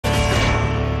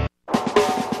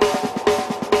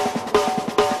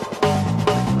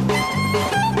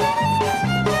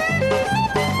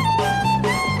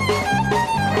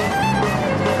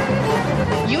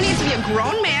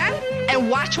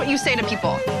you say to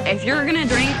people? If you're gonna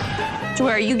drink to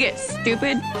where you get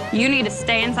stupid, you need to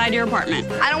stay inside your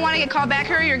apartment. I don't want to get called back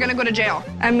here, you're gonna go to jail.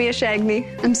 I'm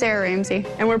SHAGENA. I'm Sarah Ramsey.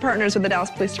 And we're partners with the Dallas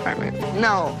Police Department.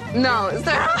 No,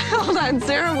 Sarah, hold on,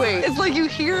 Sarah, wait. It's like you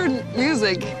hear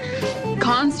music.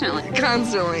 Constantly.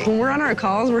 When we're on our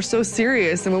calls, we're so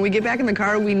serious, and when we get back in the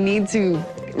car, we need to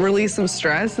release some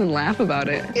stress and laugh about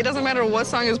it. It doesn't matter what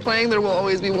song is playing, there will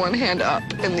always be one hand up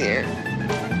in the air.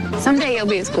 Someday you'll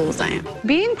be as cool as I am.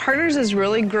 Being partners is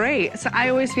really great, so I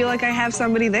always feel like I have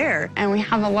somebody there. And we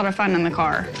have a lot of fun in the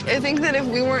car. I think that if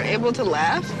we weren't able to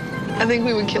laugh, I think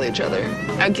we would kill each other.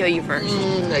 I'd kill you first.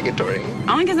 Negatory.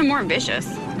 Only because I'm more vicious.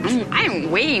 I am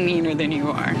way meaner than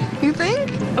you are. You think?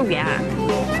 Oh, yeah.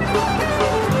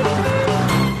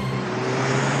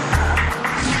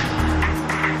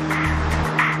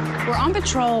 We're on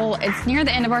patrol. It's near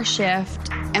the end of our shift.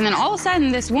 And then all of a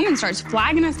sudden, this woman starts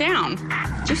flagging us down.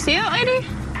 Did you see that lady?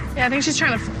 Yeah, I think she's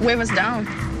trying to wave us down.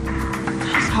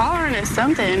 She's hollering at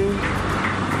something.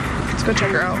 Let's go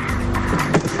check her out.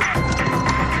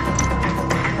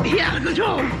 He out of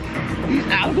control. He's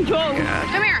out of control. God.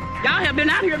 Come here. Y'all have been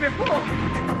out here before.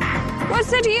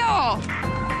 What's the deal?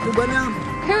 But now,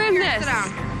 Who is Here, this? sit down.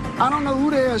 I don't know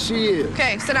who the hell she is.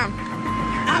 Okay, sit down.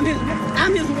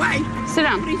 I'm his wife. Sit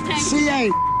down. Please take She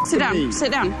ain't Sit to me. down.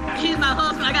 Sit down. She's my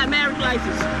husband. I got marriage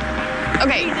license.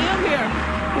 Okay. He's in here.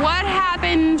 What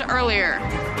happened earlier?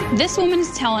 This woman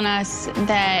is telling us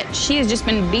that she has just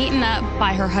been beaten up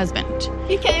by her husband.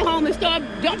 He came home and started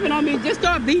jumping on me, just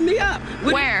started beating me up.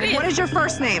 with Where? his fist What is your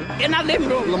first name? in our living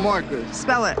room. LaMarcus.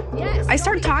 Spell it. I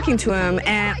start talking to him,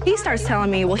 and he starts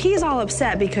telling me, well, he's all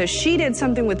upset because she did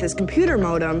something with his computer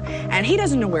modem, and he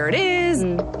doesn't know where it is,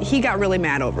 and he got really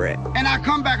mad over it. And I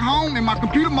come back home and my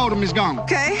computer modem is gone.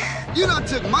 Okay. You done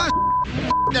took my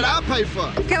that I pay for.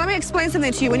 Okay, let me explain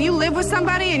something to you. When you live with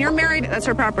somebody and you're married, that's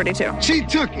her property too. She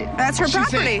took it. That's her She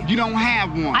property. said, you don't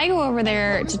have one. I go over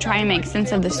there to try and make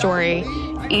sense of the story,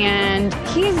 and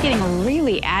he's getting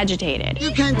really agitated.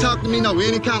 You can't talk to me no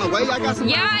any kind of way. I got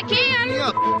somebody Yeah, I can. pick me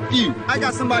up. You. I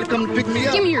got somebody coming to pick me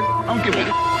up. Give me your... I don't give a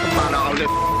about all that.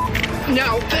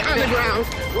 No, get on the ground.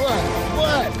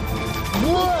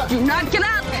 What? Do not get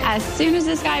up. As soon as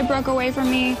this guy broke away from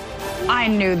me, I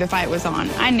knew the fight was on.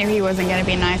 I knew he wasn't going to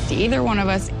be nice to either one of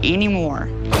us anymore.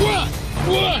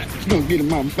 What? You gonna get in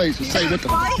my face and say what the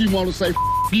f you want to say,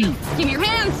 you. Give me your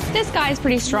hands. This guy's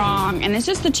pretty strong, and it's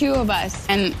just the two of us.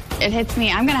 And it hits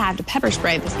me, I'm going to have to pepper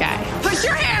spray this guy. Put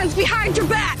your hands behind your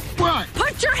back. What?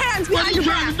 Put your hands What are behind you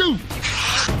your trying back. to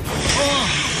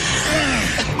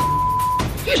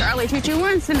do? Charlie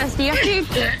 221, send us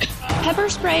DFT. Pepper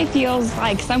spray feels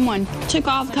like someone took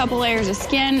off a couple layers of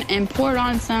skin and poured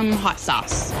on some hot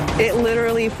sauce. It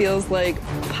literally feels like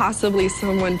possibly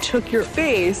someone took your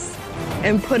face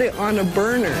and put it on a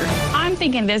burner. I'm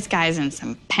thinking this guy's in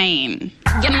some pain.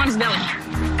 Get him on his belly.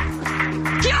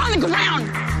 Get on the ground.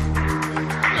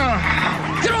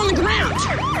 Get on the ground.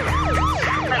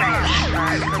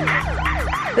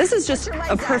 This is just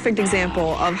a perfect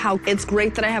example of how it's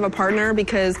great that I have a partner,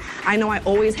 because I know I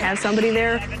always have somebody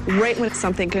there right when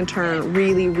something can turn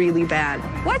really, really bad.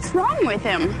 What's wrong with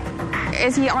him?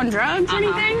 Is he on drugs or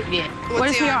anything? Yeah. What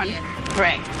is he on?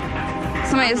 Correct.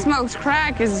 Somebody that smokes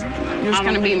crack is just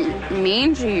going to be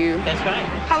mean to you. That's right.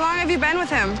 How long have you been with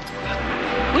him?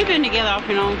 We've been together off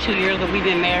and on 2 years, but we've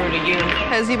been married a year.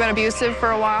 Has he been abusive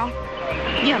for a while?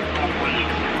 Yeah.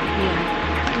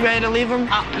 You ready to leave him?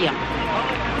 Yeah.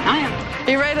 I am.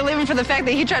 Are you ready to leave him for the fact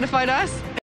that he tried to fight us?